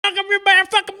every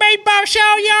motherfucking baseball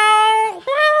show, y'all.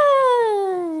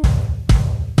 Woo!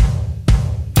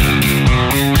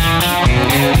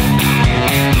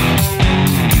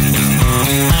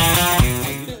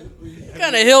 What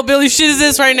kind of hillbilly shit is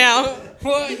this right now?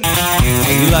 What? You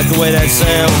like the way that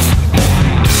sounds?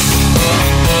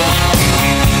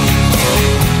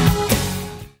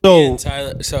 So,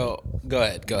 Tyler, so go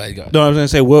ahead. no, I was gonna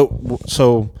say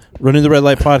so running the Red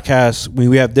Light podcast.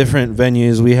 We have different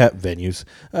venues. We have venues.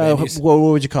 What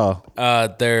would you call?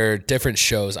 They're different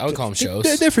shows. I would call them shows.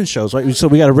 They're different shows, right? So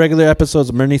we got a regular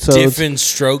episodes, mini-sodes. Different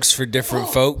strokes for different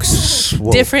folks.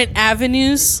 Whoa. Different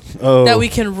avenues that we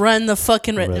can run the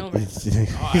fucking red. No.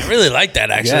 I really like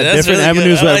that, actually. Yeah, That's different really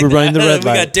avenues good. I that we're like running that. the red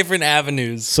light. We got different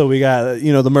avenues. So we got the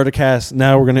Murdercast.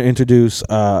 Now we're gonna introduce.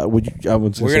 We're We're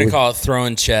gonna call it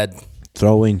Throwing Ched.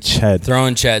 Throwing Ched.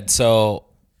 Throwing Ched. So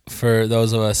for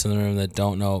those of us in the room that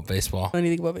don't know baseball,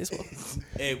 Anything about baseball?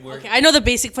 Okay, I know the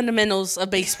basic fundamentals of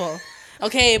baseball.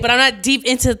 Okay, but I'm not deep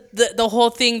into the whole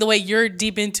thing the way you're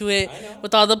deep into it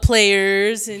with all the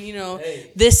players and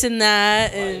this and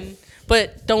that.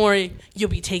 But don't worry, you'll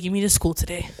be taking me to school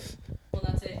today. Well,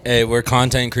 that's it. hey, we're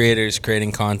content creators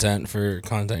creating content for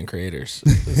content creators.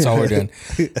 That's all we're doing.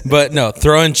 But no,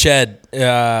 throwing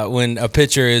Ched, when a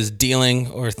pitcher is dealing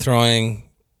or throwing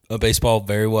a baseball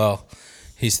very well,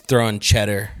 he's throwing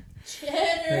cheddar.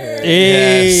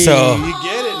 Hey, Yeah, so you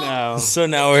get it now. So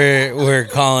now we're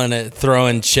calling it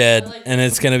Throwing Ched, and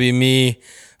it's gonna be me,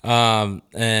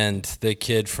 and the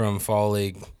kid from Fall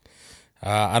League.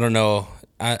 I don't know.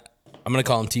 I'm gonna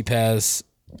call him T-Paz.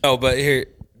 Oh, but here,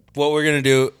 what we're gonna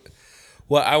do,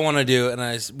 what I want to do, and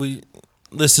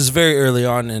this is very early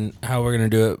on in how we're gonna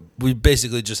do it. We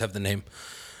basically just have the name.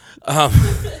 We're on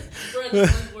the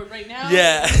whiteboard right now.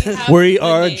 Yeah. We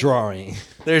are drawing.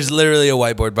 There's literally a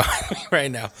whiteboard behind me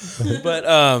right now. But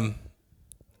I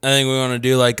think we want to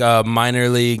do like a minor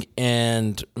league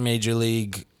and major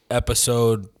league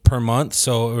episode per month.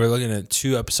 So we're looking at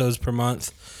 2 episodes per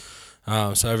month.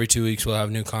 So every 2 weeks we'll have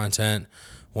new content.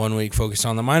 1 week focused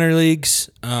on the minor leagues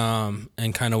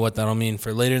and kind of what that'll mean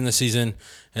for later in the season,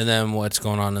 and then what's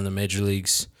going on in the major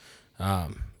leagues.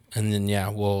 And then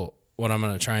what I'm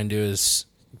gonna try and do is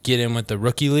get in with the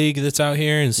rookie league that's out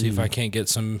here and see if I can't get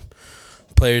some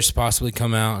players to possibly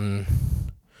come out and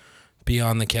be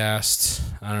on the cast.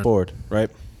 I don't know. Board, right?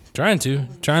 Trying to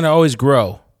always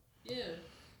grow.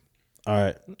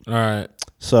 All right.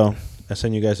 So I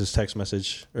sent you guys this text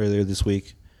message earlier this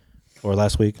week or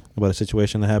last week about a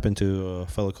situation that happened to a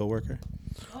fellow coworker.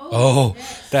 Oh,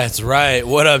 that's right.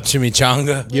 What up,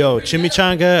 Chimichanga? Yo,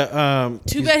 Chimichanga.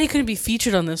 Too bad he couldn't be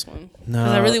featured on this one. No.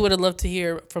 'Cause I really would have loved to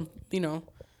hear from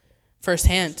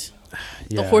firsthand.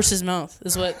 Yeah. The horse's mouth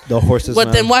is what. The horse's What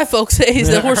mouth. them white folks say is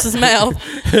the horse's mouth.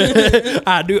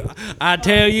 I do. I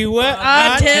tell you what.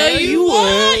 I tell you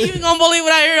what. You ain't gonna believe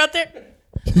what I heard out there.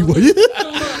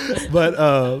 But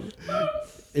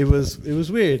it was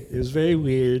weird. It was very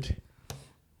weird.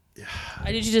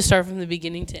 I need you to start from the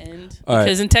beginning to end. All right.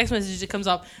 Because in text messages, it comes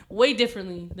off way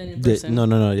differently than in person.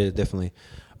 No, yeah, definitely.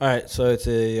 All right, so it's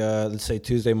a let's say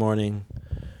Tuesday morning,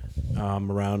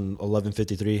 around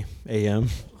 11:53 a.m.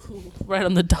 Right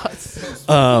on the dots.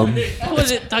 I I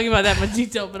wasn't talking about that much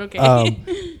detail, but okay.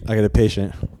 got a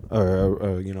patient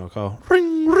or a call.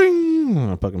 Ring, ring.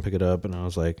 I fucking pick it up, and I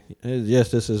was like,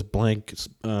 "Yes, this is blank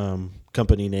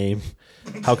company name.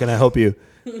 How can I help you?"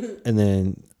 And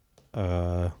then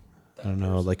I don't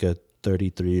know, like a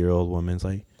 33-year-old woman's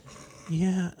like,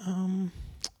 "Yeah,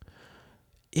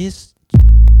 is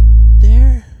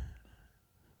there?"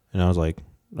 And I was like,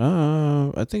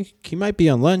 I think he might be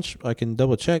on lunch. I can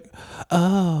double check.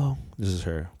 Oh, this is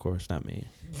her, of course, not me.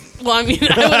 Well, I mean,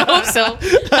 I would hope so.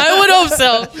 I would hope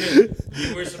so.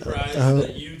 You were surprised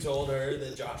that you told her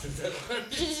that Josh was at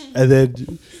lunch. And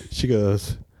then she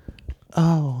goes,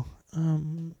 "Oh,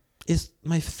 is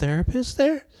my therapist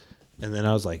there?" And then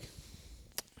I was like,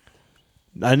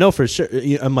 I know for sure.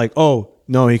 I'm like, "Oh,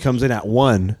 no, he comes in at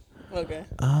 1." Okay.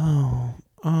 Oh,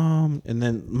 and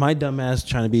then my dumb ass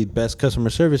trying to be best customer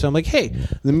service. I'm like, "Hey,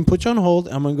 let me put you on hold.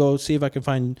 I'm gonna go see if I can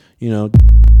find,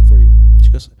 for you." She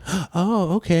goes,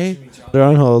 "Oh, okay." They're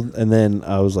on hold, and then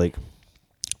I was like,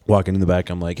 walking in the back.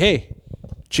 I'm like, "Hey,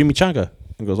 Chimichanga."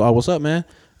 He goes, "Oh, what's up, man?"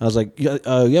 I was like, you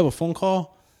have a phone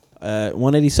call at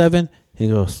 187? He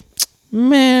goes,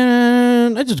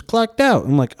 "Man, I just clocked out."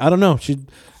 I'm like, "I don't know. She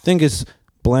think it's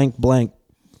blank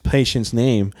patient's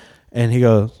name." And he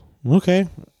goes, "Okay."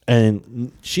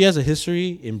 And she has a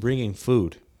history in bringing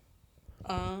food.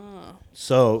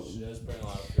 So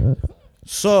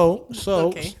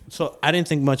Okay. So I didn't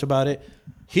think much about it.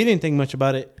 He didn't think much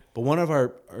about it. But one of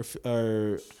our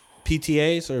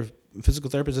PTAs or physical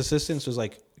therapist assistant was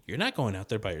like, "You're not going out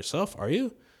there by yourself, are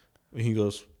you?" And he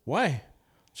goes, "Why?"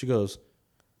 She goes,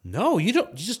 "No, you don't.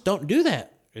 You just don't do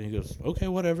that." And he goes, "Okay,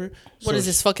 whatever." What is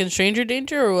this, fucking stranger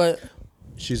danger or what?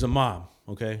 She's a mom.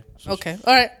 Okay. So Okay.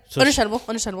 All right. So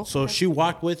Understandable. So she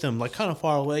walked with him, like kind of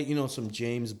far away, some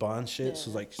James Bond shit.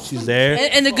 So like she's there.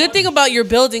 And the good thing about your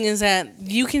building is that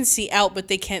you can see out, but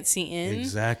they can't see in.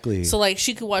 Exactly. So like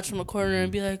she could watch from a corner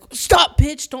and be like, "Stop,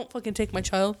 bitch! Don't fucking take my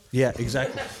child." Yeah,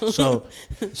 exactly. So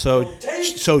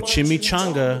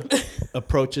Chimichanga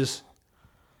approaches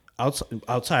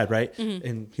outside, right? Mm-hmm.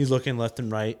 And he's looking left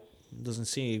and right, doesn't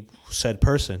see said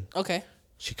person. Okay.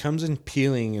 She comes in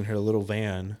peeling in her little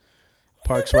van,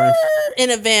 parks right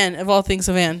in a van, of all things,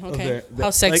 a van. Okay.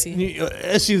 How sexy. Like,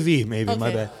 SUV, maybe. My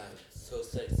Okay. bad. So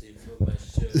sexy for my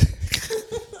shit.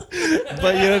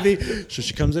 But you know what I mean? So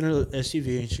she comes in her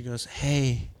SUV and she goes,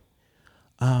 "Hey,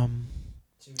 I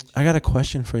got a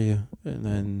question for you." And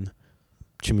then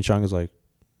Chimichanga's like,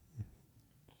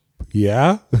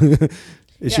 "Yeah?"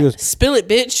 And she goes, "Spill it,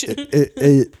 bitch."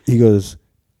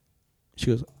 She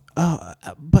goes, "Oh,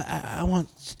 but I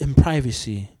want in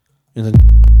privacy." And then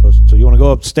she goes, "So you want to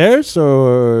go upstairs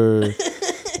or?"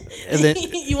 And then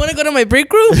you want to go to my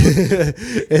break room?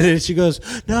 and then she goes,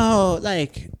 "No,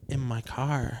 like in my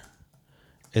car."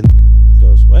 And he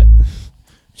goes, "What?"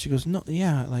 She goes, "No,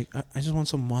 yeah, like I just want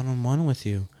some one-on-one with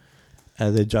you."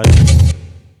 And the judge,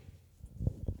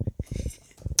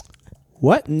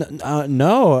 "What?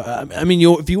 No. I mean,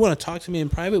 if you want to talk to me in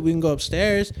private, we can go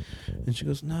upstairs." And she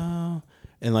goes, "No."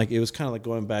 And like it was kind of like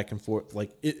going back and forth.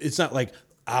 Like it's not like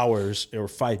hours or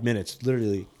 5 minutes,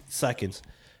 literally seconds.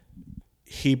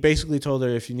 He basically told her,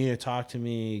 "If you need to talk to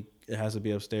me, it has to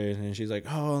be upstairs." And she's like,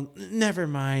 "Oh, never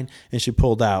mind." And she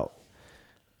pulled out.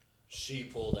 She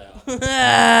pulled out.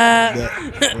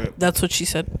 That's what she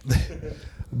said.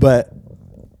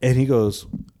 And he goes,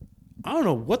 "I don't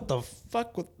know what the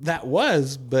fuck that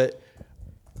was, but."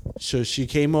 So she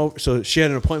came over. So she had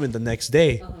an appointment the next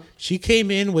day. Uh-huh. She came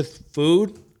in with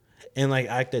food and like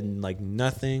acted like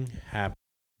nothing happened.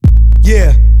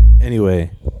 Yeah. Anyway,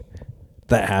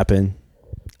 that happened.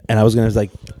 And I was going to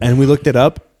like, and we looked it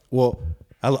up. Well,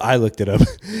 I looked it up.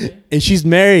 And she's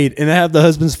married and I have the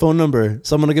husband's phone number.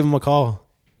 So I'm going to give him a call.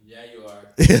 Yeah, you are.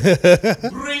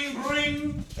 Bring.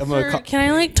 Sir, can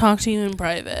I like talk to you in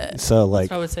private? So like,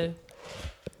 that's what I would say.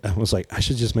 I was like, I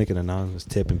should just make an anonymous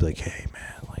tip and be like, "Hey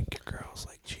man, like your girl's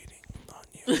like cheating on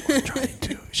you or trying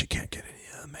to. She can't get any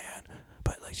other man,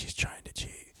 but like she's trying to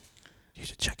cheat. You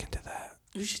should check into that.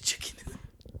 You should check into that.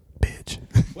 Bitch."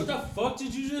 What the fuck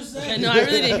did you just say? No, I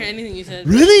really didn't hear anything you said.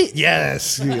 Really?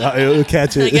 Yes. I'll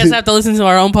catch it. I guess I have to listen to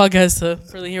our own podcast to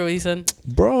really hear what he said.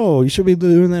 Bro, you should be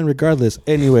doing that regardless.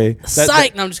 Anyway,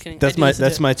 psych. No, I'm just kidding. That's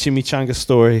my chimichanga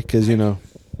story because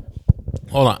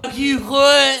Hold on.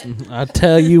 I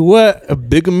tell you what,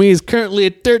 bigamy is currently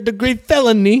a 3rd-degree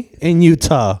felony in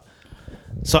Utah.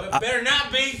 So It better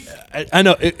not be. I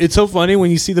know it's so funny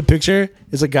when you see the picture.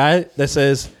 It's a guy that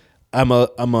says, "I'm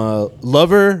a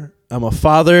lover, I'm a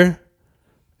father,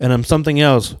 and I'm something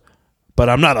else, but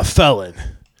I'm not a felon."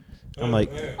 I'm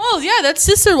like, "Oh yeah, that's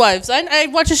Sister Wives. I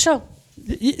watch a show."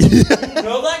 You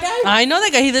know that guy? I know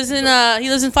that guy. He lives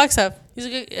in Flagstaff. He's a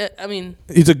good.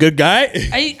 he's a good guy.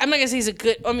 I'm not gonna say he's a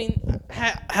good. I mean,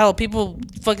 hell, people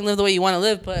fucking live the way you want to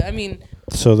live, but I mean.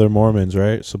 So they're Mormons,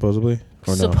 right? Supposedly,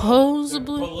 or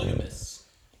supposedly. They're polygamists.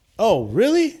 Oh,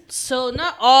 really? So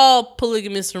not all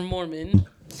polygamists are Mormon.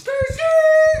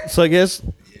 So I guess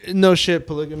no shit.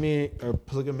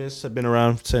 Polygamists have been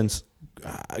around since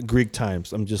Greek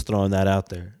times. I'm just throwing that out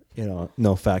there.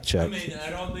 No fact check. I mean, I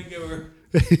don't think they were.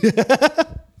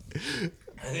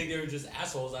 I think they were just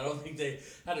assholes. I don't think they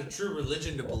had a true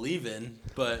religion to believe in.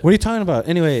 But what are you talking about?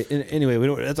 Anyway, we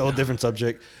don't. That's a whole different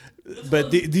subject.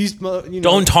 But these,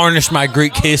 don't tarnish my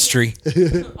Greek history.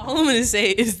 All I'm gonna say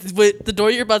is, with the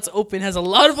door you're about to open has a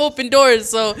lot of open doors,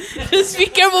 so just be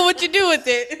careful what you do with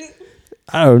it.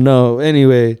 I don't know.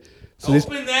 Anyway, so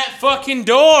open that fucking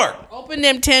door. Open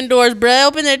them 10 doors, bruh.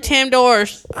 Open them 10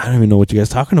 doors. I don't even know what you guys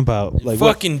talking about. Like,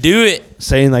 fucking do it.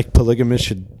 Saying like polygamy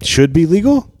should be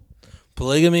legal.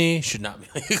 Polygamy should not be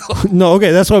legal. No,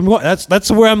 okay, that's what I'm going.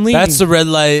 That's where I'm leaning. That's the red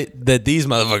light that these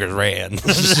motherfuckers ran.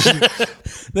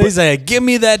 They say, "Give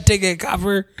me that ticket,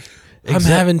 copper. I'm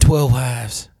having 12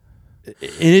 wives." And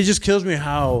it just kills me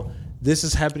how this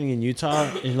is happening in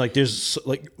Utah, and like there's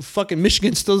like fucking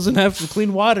Michigan still doesn't have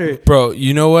clean water. Bro,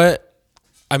 you know what?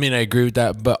 I mean, I agree with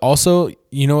that, but also,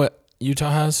 you know what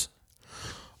Utah has?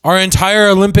 Our entire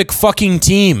Olympic fucking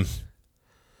team.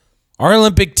 Our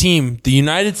Olympic team, the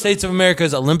United States of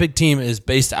America's Olympic team, is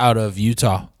based out of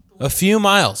Utah. A few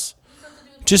miles.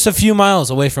 just a few miles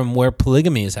away from where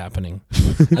polygamy is happening.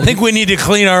 I think we need to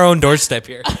clean our own doorstep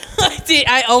here.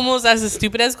 I almost asked a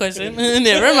stupid ass question.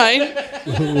 Never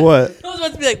mind. What? I was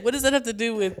about to be like, what does that have to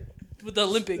do with the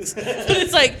Olympics? But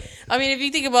it's like, I mean, if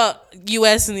you think about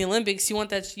U.S. and the Olympics, you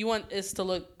want us to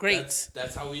look great.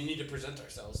 That's how we need to present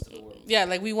ourselves to the world. Yeah,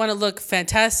 like we want to look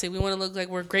fantastic. We want to look like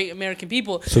we're great American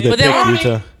people. So they but then, picked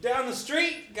Utah. Down the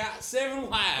street, got 7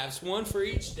 wives, 1 for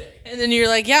each day. and then you're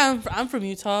like, yeah, I'm from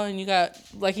Utah, and you got,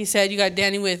 like he said, you got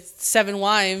Danny with 7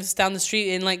 wives down the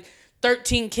street and like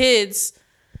 13 kids.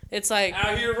 It's like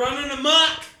Out here running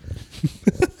amok.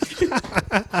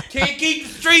 Can't keep the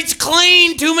streets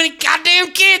clean. Too many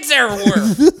goddamn kids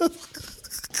everywhere.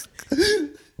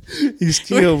 You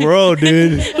steal, bro,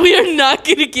 dude. we are not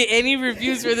gonna get any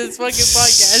reviews for this fucking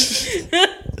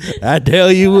podcast. I tell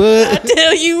you what.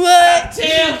 Tell you what.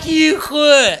 Tell you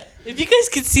what. If you guys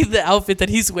could see the outfit that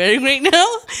he's wearing right now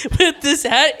with this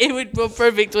hat, it would go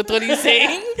perfect with what he's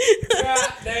saying.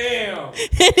 God damn.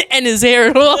 And his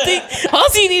hair. All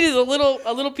you need is a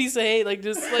little piece of hay, like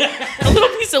just like a little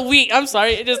piece of wheat. I'm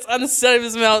sorry, just on the side of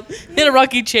his mouth in a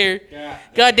rocking chair.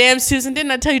 God damn, Susan,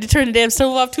 didn't I tell you to turn the damn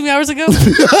stove off 2 hours ago?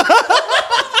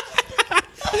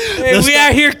 Hey, we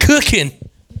out here cooking.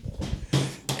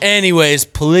 Anyways,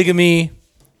 polygamy.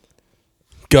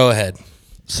 Go ahead.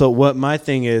 So what my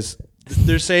thing is,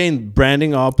 they're saying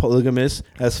branding all polygamists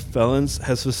as felons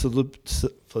has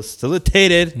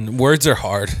facilitated Words are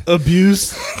hard.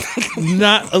 abuse,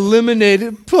 not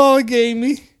eliminated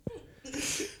polygamy.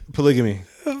 Polygamy.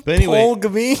 But anyway,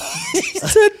 Polygamy. He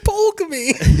said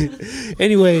polygamy.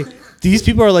 anyway, these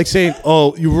people are like saying,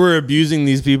 "Oh, you were abusing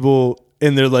these people,"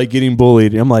 and they're like getting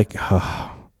bullied. I'm like,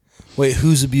 oh. Wait,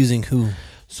 who's abusing who?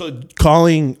 So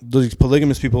calling these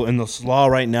polygamous people in this law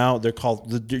right now, they're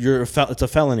called it's a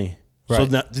felony. Right.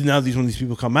 So now when these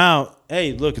people come out,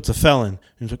 hey, look, it's a felon.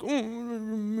 And it's like,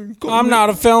 I'm not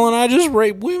a felon. I just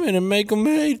rape women and make them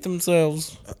hate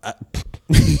themselves.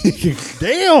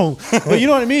 Damn. Well, you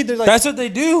know what I mean? They're like, That's what they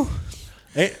do.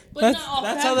 hey, But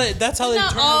That's how they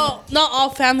turn. Not all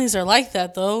families are like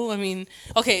that, though. I mean,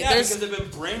 okay, Yeah, there's because they've been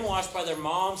brainwashed by their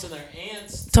moms and their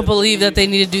aunts to believe that they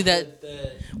need to do that.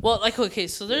 that Well, like, okay,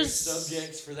 so there's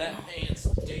subjects for that man's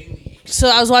daily so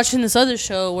I was watching this other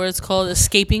show where it's called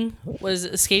Escaping. What is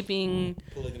it? Escaping?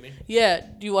 polygamy. Yeah,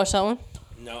 do you watch that one?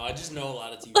 No, I just know a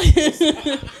lot of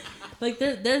TV. Like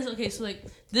there's okay, so like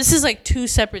this is like 2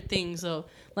 separate things though.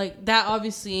 Like that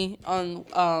obviously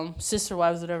on Sister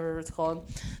Wives, whatever it's called.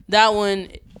 That one,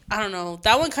 I don't know.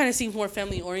 That one kind of seems more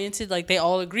family oriented. Like they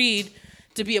all agreed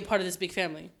to be a part of this big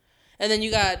family. And then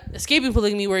you got Escaping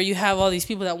Polygamy, where you have all these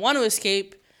people that want to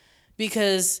escape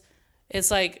because it's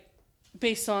like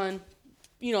based on,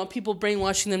 people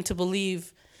brainwashing them to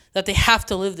believe that they have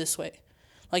to live this way.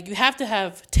 Like you have to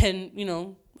have 10,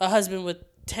 a husband with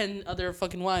 10 other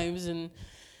fucking wives, and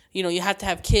you have to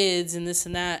have kids and this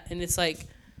and that. And it's like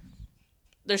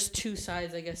there's 2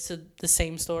 sides, I guess, to the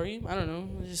same story. I don't know.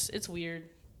 It's weird.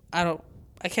 I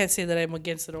can't say that I'm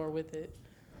against it or with it.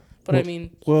 But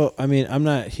I'm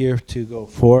not here to go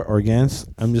for or against.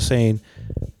 I'm just saying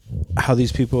how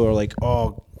these people are like,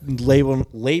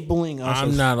 labeling us.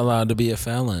 I'm not allowed to be a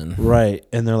felon. Right,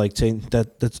 and they're like saying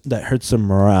that hurts their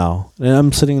morale. And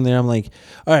I'm sitting there, I'm like,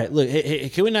 all right, look, hey,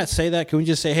 can we not say that? Can we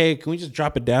just say, hey, can we just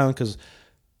drop it down? Because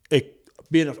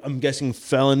I'm guessing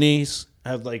felonies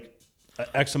have like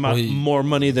X amount more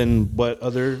money than what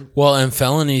other. Well, in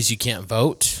felonies, you can't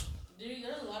vote.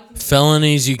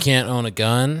 Felonies, you can't own a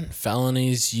gun.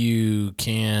 Felonies, you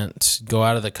can't go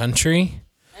out of the country.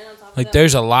 Like,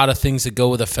 there's a lot of things that go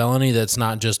with a felony that's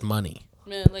not just money.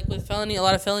 Man, like with felony, a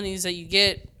lot of felonies that you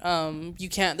get, you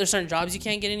can't. There's certain jobs you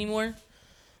can't get anymore.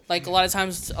 Like a lot of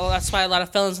times, that's why a lot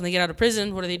of felons when they get out of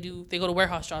prison, what do? They go to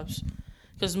warehouse jobs,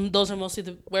 because those are mostly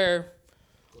flip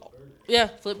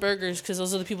burgers, because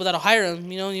those are the people that'll hire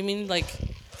them. You know what I mean? Like,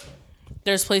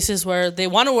 there's places where they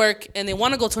want to work and they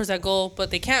want to go towards that goal, but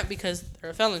they can't because they're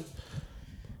a felon.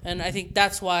 And I think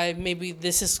that's why maybe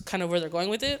this is kind of where they're going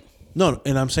with it. No,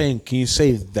 and I'm saying, can you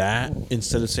say that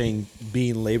instead of saying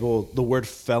being labeled, the word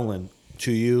felon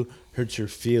to you hurts your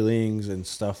feelings and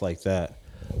stuff like that?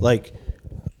 Like,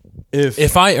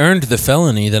 if I earned the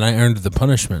felony, then I earned the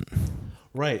punishment.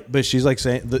 Right, but she's like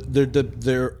saying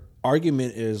their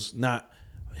argument is not,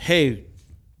 hey,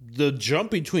 the jump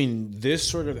between this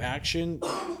sort of action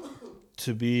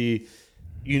to be,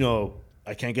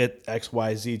 I can't get X,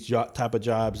 Y, Z type of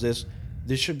jobs. This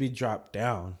should be dropped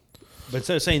down. But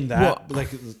instead of saying that,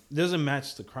 it doesn't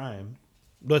match the crime.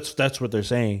 That's what they're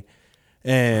saying,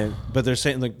 but they're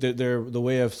saying like they're the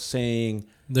way of saying.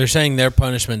 They're saying their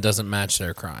punishment doesn't match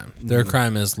their crime. Their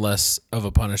crime is less of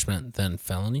a punishment than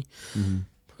felony.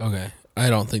 Okay. I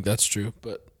don't think that's true,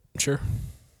 but sure.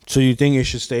 So you think it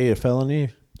should stay a felony?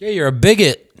 Yeah, you're a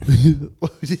bigot.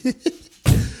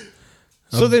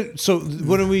 So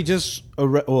wouldn't we just?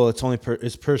 Well, it's only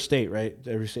per state, right?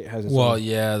 Every state has its Well, own.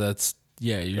 yeah,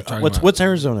 you're talking about. What's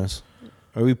Arizona's?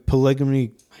 Are we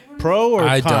polygamy pro or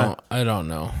con? I don't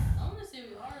know. I want to say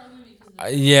we are only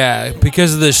because Yeah,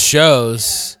 because of the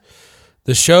shows.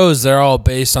 The shows, they're all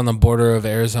based on the border of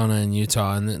Arizona and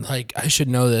Utah. And then, like, I should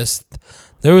know this.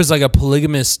 There was like a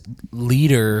polygamous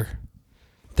leader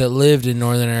that lived in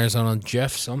northern Arizona,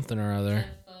 Jeff something or other.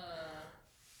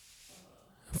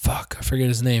 Fuck, I forget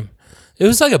his name. It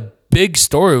was like a big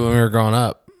story when we were growing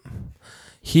up.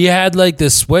 He had like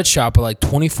this sweatshop with like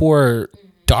 24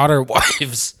 daughter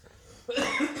wives.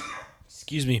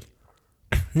 Excuse me.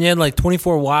 He had like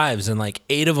 24 wives and like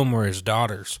 8 of them were his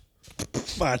daughters.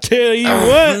 I tell you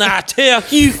what. I tell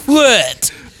you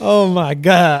what. Oh my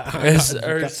god.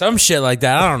 Or some shit like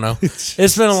that. I don't know.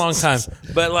 It's been a long time.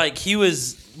 But like he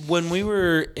was, when we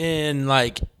were in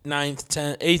like 8th,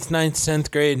 9th,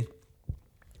 10th grade,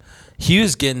 he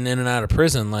was getting in and out of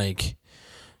prison. Like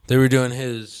they were doing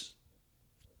his,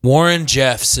 Warren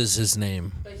Jeffs is his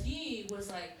name. But he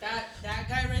was like that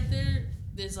guy right there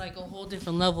is like a whole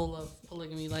different level of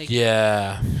polygamy. Like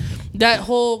Yeah. that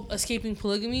whole escaping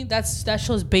polygamy, that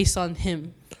show's based on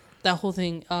him. That whole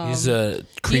thing. He's a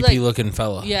creepy looking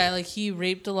fella. Yeah, like he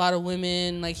raped a lot of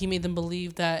women. Like he made them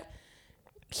believe that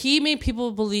he made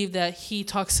people believe that he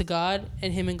talks to God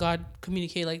and him and God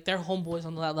communicate. Like they're homeboys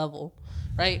on that level,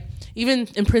 right? Even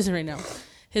in prison right now,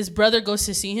 his brother goes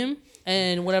to see him,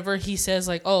 and whatever he says,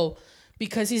 like, oh,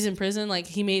 because he's in prison, like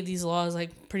he made these laws,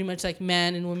 like pretty much like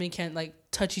man and women can't like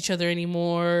touch each other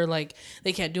anymore. Like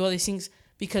they can't do all these things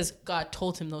because God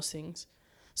told him those things.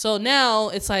 So now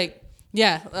it's like,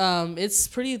 yeah, it's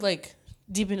pretty like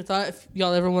deep into thought. If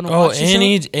y'all ever want to watch the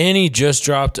show. Annie just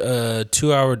dropped a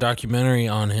 2-hour documentary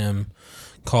on him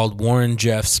called Warren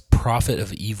Jeffs, Prophet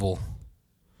of Evil.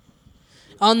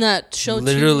 On that show,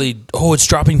 Literally, it's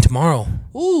dropping tomorrow.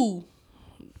 Ooh,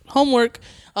 homework.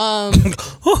 No,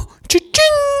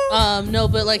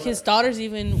 but like his daughters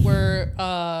even were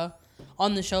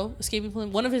on the show, escaping from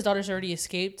him. One of his daughters already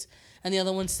escaped, and the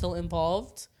other one's still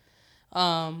involved.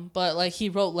 But like he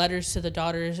wrote letters to the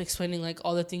daughters explaining like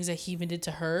all the things that he even did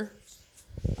to her.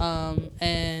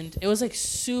 And it was like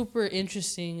super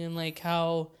interesting, and like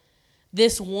how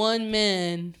this one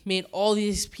man made all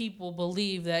these people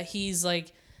believe that he's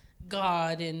like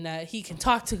God and that he can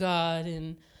talk to God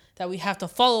and that we have to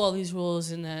follow all these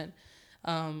rules and that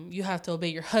you have to obey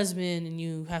your husband and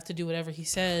you have to do whatever he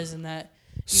says and that.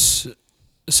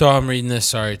 So I'm reading this.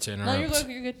 Sorry to interrupt. No,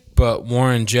 you're good. But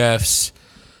Warren Jeffs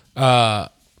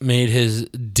made his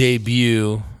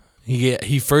debut.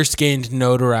 He first gained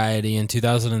notoriety in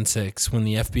 2006 when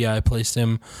the FBI placed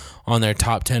him on their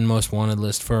top 10 most wanted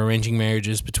list for arranging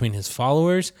marriages between his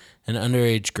followers and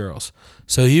underage girls.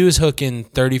 So he was hooking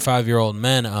 35-year-old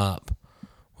men up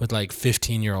with like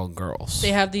 15-year-old girls.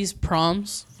 They have these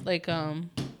proms, like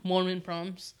Mormon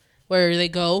proms, where they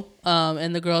go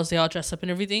and the girls, they all dress up and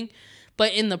everything.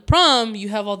 But in the prom, you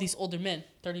have all these older men,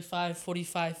 35,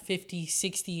 45, 50,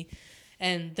 60,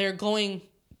 and they're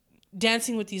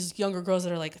dancing with these younger girls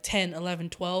that are like 10, 11,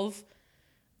 12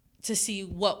 to see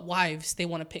what wives they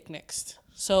want to pick next.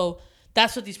 So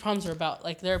that's what these proms are about.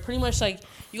 Like they're pretty much like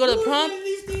you go to the prom.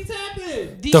 These things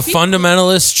happen. The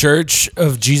Fundamentalist Church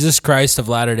of Jesus Christ of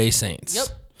Latter-day Saints. Yep.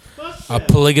 A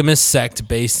polygamous sect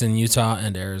based in Utah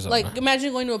and Arizona. Like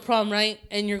imagine going to a prom, right?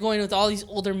 And you're going with all these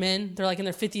older men. They're like in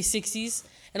their 50s, 60s.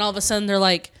 And all of a sudden they're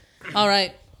like, all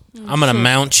right. I'm going to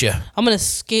mount you. I'm going to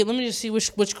skate. Let me just see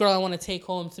which girl I want to take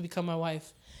home to become my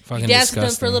wife. Fucking you dance disgusting.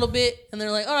 with them for a little bit, and they're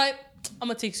like, all right, I'm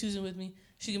going to take Susan with me.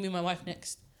 She's going to be my wife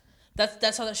next.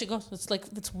 That's how that shit goes. It's like,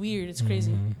 it's weird. It's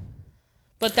crazy. Mm-hmm.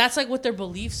 But that's like what their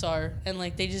beliefs are. And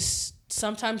like they just,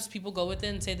 sometimes people go with it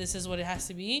and say this is what it has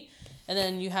to be. And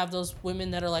then you have those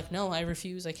women that are like, no, I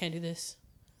refuse. I can't do this.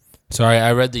 Sorry,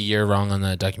 I read the year wrong on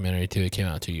that documentary too. It came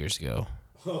out 2 years ago.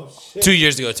 Oh shit. 2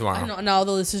 years ago I tomorrow. know. Now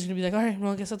the listeners are going to be like, all right,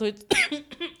 well, I guess I'll do it.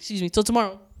 Excuse me. Till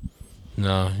tomorrow.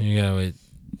 No, you gotta wait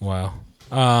a while.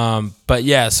 But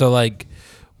yeah, so like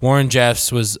Warren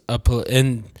Jeffs was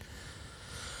and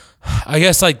I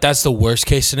guess like that's the worst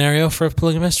case scenario for a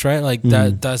polygamist, right? Like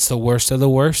that's the worst of the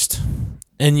worst.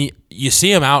 And you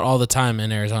see him out all the time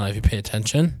in Arizona if you pay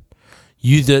attention.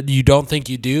 You don't think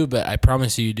you do, but I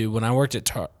promise you do. When I worked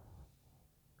at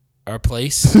our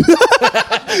place,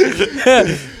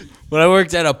 when I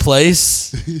worked at a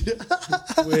place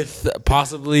with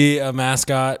possibly a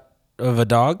mascot of a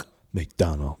dog,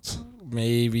 McDonald's.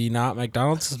 maybe not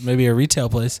McDonald's, maybe a retail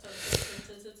place.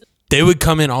 they would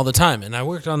come in all the time, and I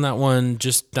worked on that one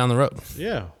just down the road.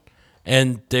 Yeah.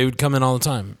 And they would come in all the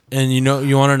time. And you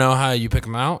want to know how you pick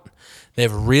them out? They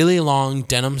have really long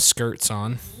denim skirts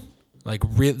on, like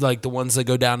the ones that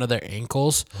go down to their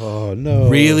ankles. Oh no.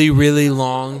 Really, really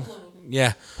long.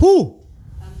 Yeah. Who?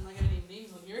 I'm not gonna name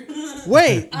names on here.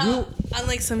 Wait.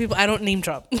 Unlike some people, I don't name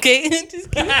drop. Okay,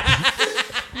 just kidding.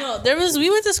 No, we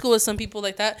went to school with some people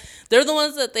like that. They're the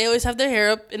ones that they always have their hair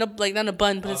up in a not a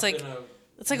bun, but it's like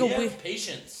a weird.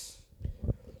 Patience.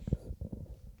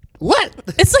 What?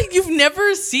 It's like you've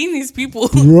never seen these people.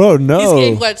 Bro, no. He's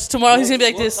getting watched. Tomorrow he's gonna be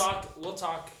like this. We'll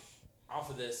talk off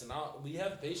of this, and we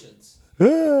have patience.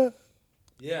 Uh,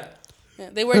 Yeah. Yeah,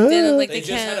 they work there like They they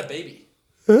just can't. had a baby.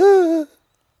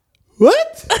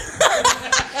 what?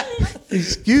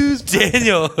 Excuse me.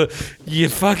 Daniel, you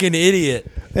fucking idiot.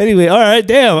 Anyway, all right,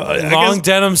 damn. Long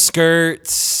denim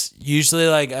skirts, usually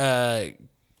like a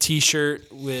t-shirt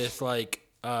with like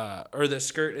or the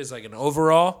skirt is like an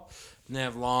overall, and they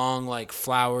have long like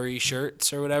flowery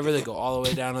shirts or whatever. They go all the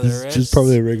way down to their wrists. Just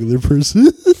probably a regular person.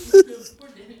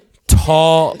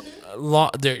 Tall.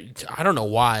 They're, I don't know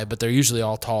why, but they're usually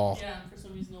all tall. Yeah, for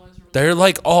some reason, no one's really They're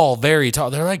like all very tall.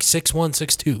 They're like 6'1",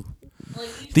 6'2".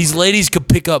 like, These ladies could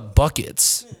pick up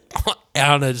buckets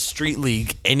on a street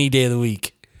league any day of the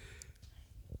week.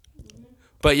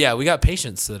 But yeah, we got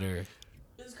patients that are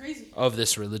it's crazy. of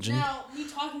this religion. Now, me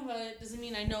talking about it doesn't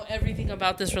mean I know everything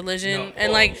about this religion,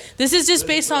 and like this is just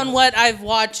based on what I've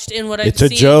watched and what I've It's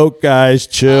seen. a joke, guys.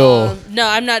 Chill. No,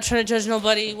 I'm not trying to judge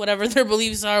nobody, whatever their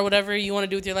beliefs are, whatever you want to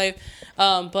do with your life.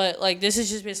 But like this is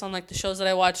just based on like the shows that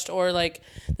I watched or like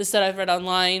this that I've read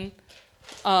online.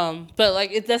 But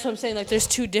like that's what I'm saying. Like there's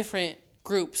two different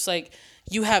groups. Like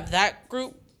you have that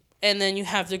group, and then you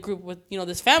have the group with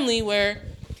this family where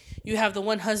you have the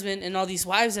one husband and all these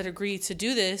wives that agree to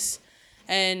do this.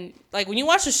 And like when you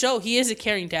watch the show, he is a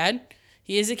caring dad.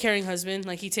 He is a caring husband.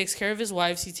 Like he takes care of his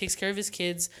wives. He takes care of his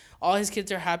kids. All his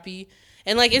kids are happy.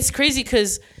 And like it's crazy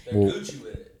because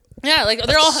yeah, like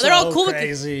they're all cool with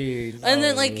it. And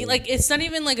then like it's not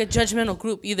even like a judgmental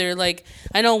group either. Like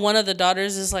I know one of the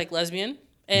daughters is like lesbian,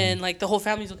 and like the whole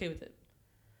family's okay with it.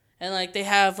 And like they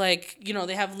have like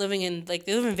they have living in like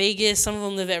they live in Vegas. Some of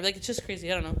them live there. Like it's just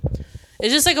crazy. I don't know.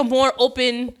 It's just like a more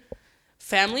open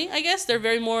family, I guess. They're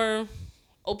very more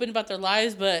open about their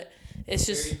lives, but it's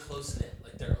just very close knit.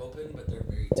 Like they're open, but they're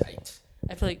very tight.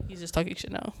 I feel like he's just talking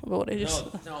shit now about what I just.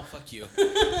 No, fuck you.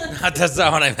 That's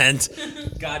not what I meant.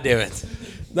 God damn it.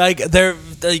 Like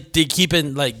they keep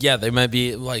in like they might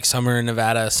be like some are in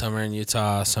Nevada, some are in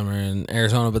Utah, some are in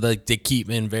Arizona, but like they keep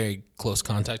in very close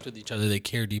contact with each other. They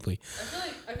care deeply.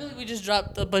 I feel like we just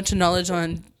dropped a bunch of knowledge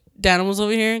on Danimals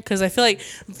over here because I feel like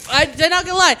they're not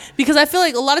gonna lie because I feel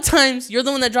like a lot of times you're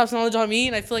the one that drops knowledge on me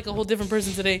and I feel like a whole different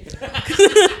person today.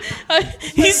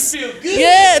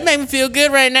 It made me feel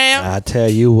good right now. I tell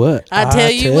you what. I tell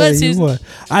you what, Susan.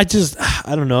 I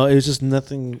don't know. It was just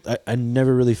nothing. I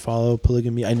never really followed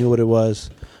polygamy. I knew what it was,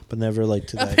 but never like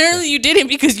to that. Apparently you didn't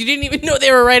because you didn't even know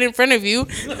they were right in front of you.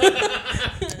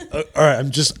 All right,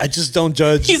 I just don't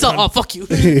judge. He's all, oh, fuck you.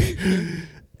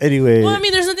 Anyway. Well, I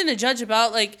mean, there's nothing to judge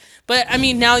about, but I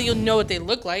mean, now you'll know what they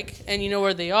look like and you know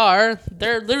where they are.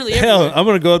 They're literally hell, everywhere. I'm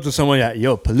gonna go up to someone,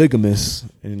 yo, polygamous,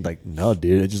 and like, no,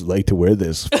 dude, I just like to wear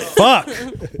this. Fuck.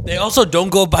 They also don't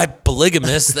go by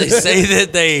polygamous. They say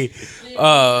that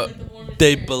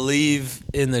they believe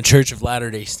in the Church of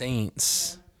Latter-day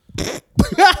Saints.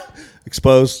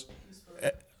 Exposed.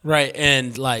 Right,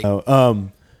 and like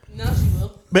Now she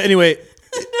will. But anyway,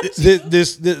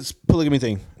 this polygamy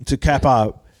thing to cap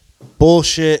out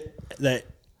bullshit. That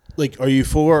like, are you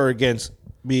for or against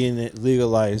being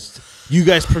legalized? You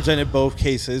guys presented both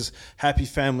cases. Happy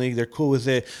family, they're cool with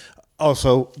it.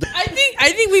 Also, I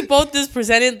think we both just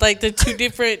presented like the two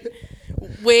different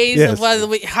ways Yes.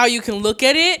 of how you can look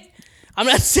at it. I'm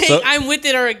not saying I'm with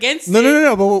it or against it.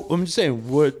 no. But I'm just saying,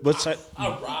 what side?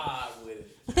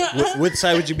 What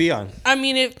side would you be on? I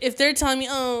mean, if they're telling me,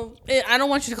 I don't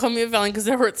want you to call me a felon because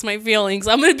that hurts my feelings,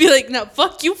 I'm gonna be like, no,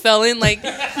 fuck you, felon. Like,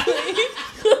 what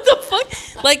the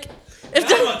fuck? Like, if I'm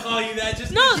gonna call you that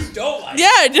just because you don't like.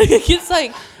 Yeah, it's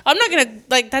like I'm not gonna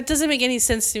like that. Doesn't make any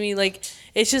sense to me. Like,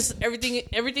 it's just everything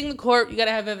in the court. You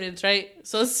gotta have evidence, right?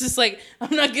 So it's just like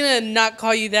I'm not gonna not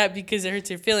call you that because it hurts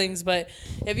your feelings. But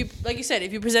if you, like you said,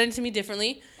 if you presented to me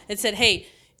differently and said, hey,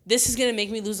 this is gonna make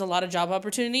me lose a lot of job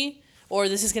opportunity, or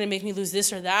this is going to make me lose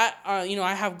this or that,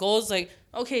 I have goals, like,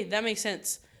 okay, that makes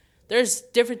sense. There's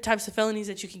different types of felonies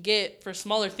that you can get for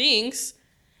smaller things,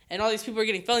 and all these people are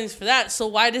getting felonies for that, so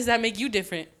why does that make you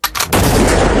different?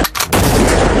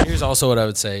 Here's also what I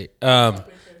would say.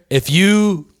 If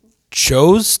you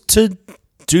chose to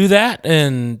do that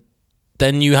and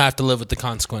then you have to live with the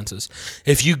consequences.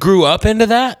 If you grew up into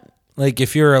that, like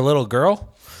if you're a little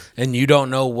girl and you don't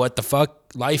know what the fuck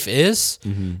life is,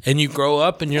 and you grow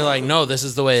up and you're like, no, this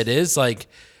is the way it is. Like,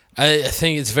 I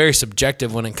think it's very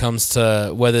subjective when it comes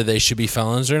to whether they should be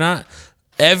felons or not.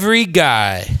 Every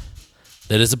guy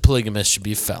that is a polygamist should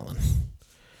be a felon.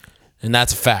 And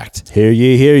that's a fact. Hear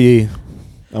ye.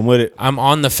 I'm with it. I'm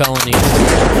on the felony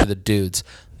for the dudes.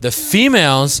 The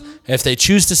females, if they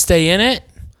choose to stay in it,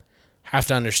 have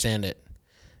to understand it.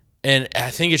 And I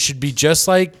think it should be just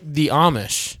like the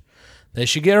Amish. They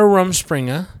should get a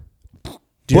Rumspringa.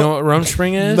 Do you know what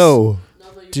Rumspringa is? No.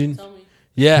 Tell me.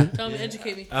 Yeah. Tell me,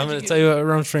 educate me. I'm going to tell you what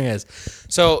Rumspringa is.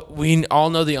 So we all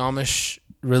know the Amish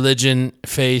religion,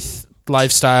 faith,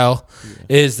 lifestyle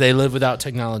is they live without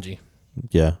technology.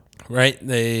 Yeah. Right?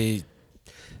 They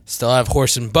still have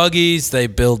horse and buggies. They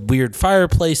build weird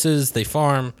fireplaces. They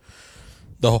farm.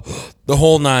 The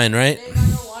whole nine, right? They got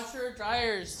no washer or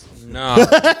dryers. No.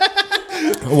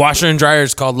 Washer and dryer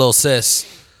is called Lil Sis.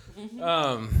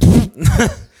 No,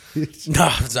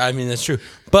 I mean, that's true.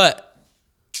 But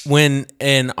when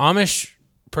an Amish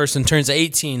person turns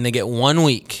 18, they get 1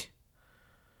 week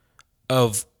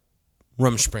of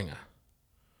Rumspringa.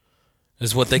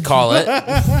 Is what they call it. A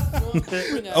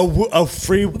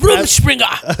free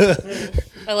Rumspringa.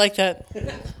 I like that.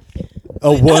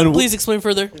 Please explain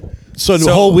further. So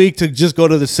the whole week to just go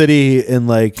to the city and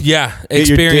like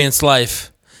experience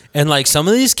life. And like some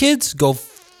of these kids go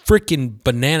freaking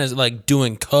bananas, like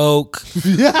doing coke.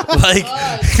 Yeah. like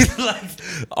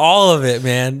all of it,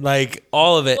 man. Like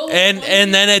all of it.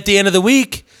 And then at the end of the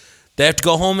week, they have to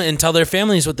go home and tell their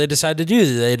families what they decide to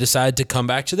do. They decide to come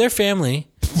back to their family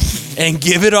and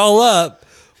give it all up,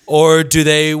 or do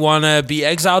they want to be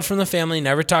exiled from the family,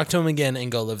 never talk to them again, and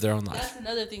go live their own life? That's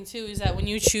another thing too, is that when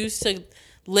you choose to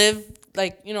live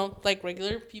like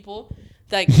regular people,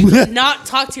 like you cannot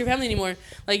talk to your family anymore.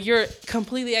 Like you're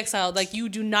completely exiled. Like you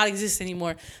do not exist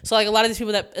anymore. So like a lot of these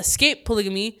people that escape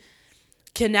polygamy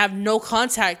can have no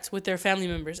contact with their family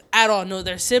members at all. No,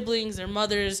 their siblings, their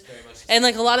mothers, and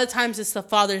like a lot of times it's the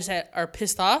fathers that are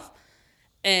pissed off.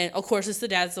 And, of course, it's the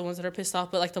dads, the ones that are pissed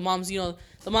off. But, like, the moms, the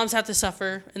moms have to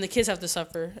suffer and the kids have to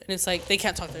suffer. And it's like they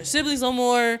can't talk to their siblings no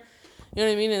more. You know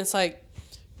what I mean? And it's like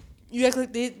you act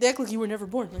like they act like you were never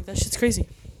born. Like, that shit's crazy.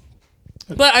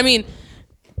 But, I mean,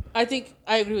 I think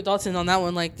I agree with Dalton on that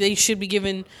one. Like, they should be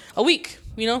given a week,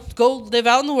 Go live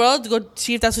out in the world. Go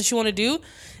see if that's what you want to do.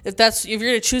 If you're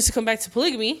going to choose to come back to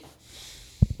polygamy,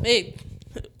 hey,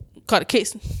 caught a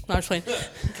case. No, I'm just playing.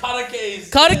 Caught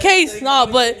a case. No,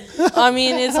 but I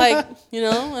mean, it's like,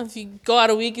 if you go out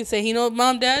a week and say,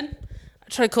 Mom, Dad, I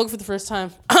tried coke for the first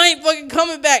time. I ain't fucking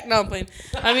coming back. No, I'm playing.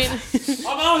 I mean,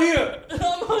 I'm out here.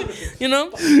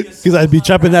 Because I'd be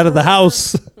jumping out of the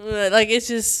house. Like, it's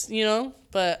just,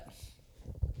 but.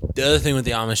 The other thing with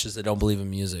the Amish is they don't believe in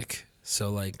music.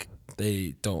 So, like,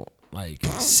 they don't, like,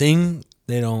 sing.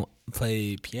 They don't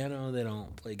play piano. They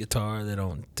don't play guitar. They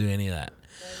don't do any of that.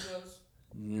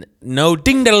 No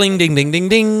ding ding ding ding ding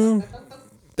ding.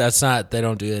 That's not. They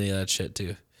don't do any of that shit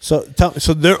too. So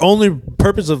their only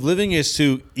purpose of living is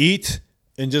to eat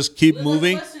and just keep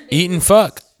moving. Eat and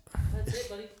fuck. That's it,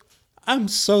 buddy. I'm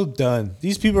so done.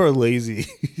 These people are lazy.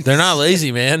 They're not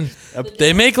lazy, man.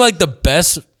 They make like the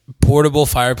best portable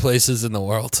fireplaces in the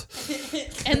world.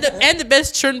 And the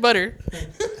best churned butter.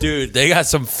 Dude, they got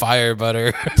some fire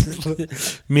butter.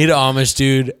 Meet an Amish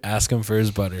dude. Ask him for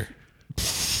his butter.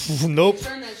 Nope.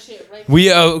 Turn that shit right.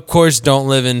 We, of course, don't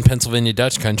live in Pennsylvania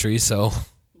Dutch country, so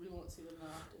We won't see them now.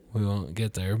 we won't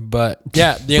get there. But,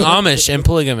 yeah, the Amish and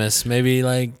polygamists, maybe,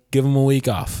 like, give them a week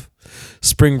off.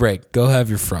 Spring break. Go have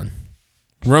your fun.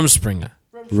 Rumspringa.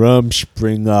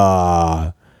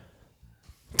 Rumspringa.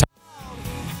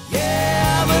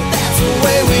 Yeah, but that's the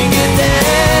way we get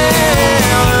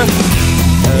down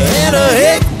in a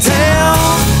hick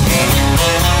town.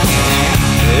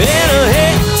 In a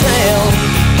hick town.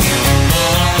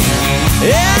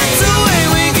 Yeah, that's the way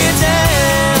we get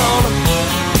down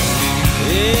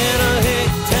in a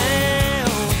hick town.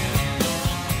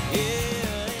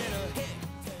 Yeah, in a hick town.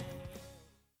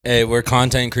 Hey, we're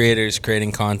content creators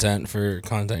creating content for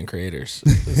content creators.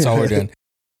 That's all we're doing.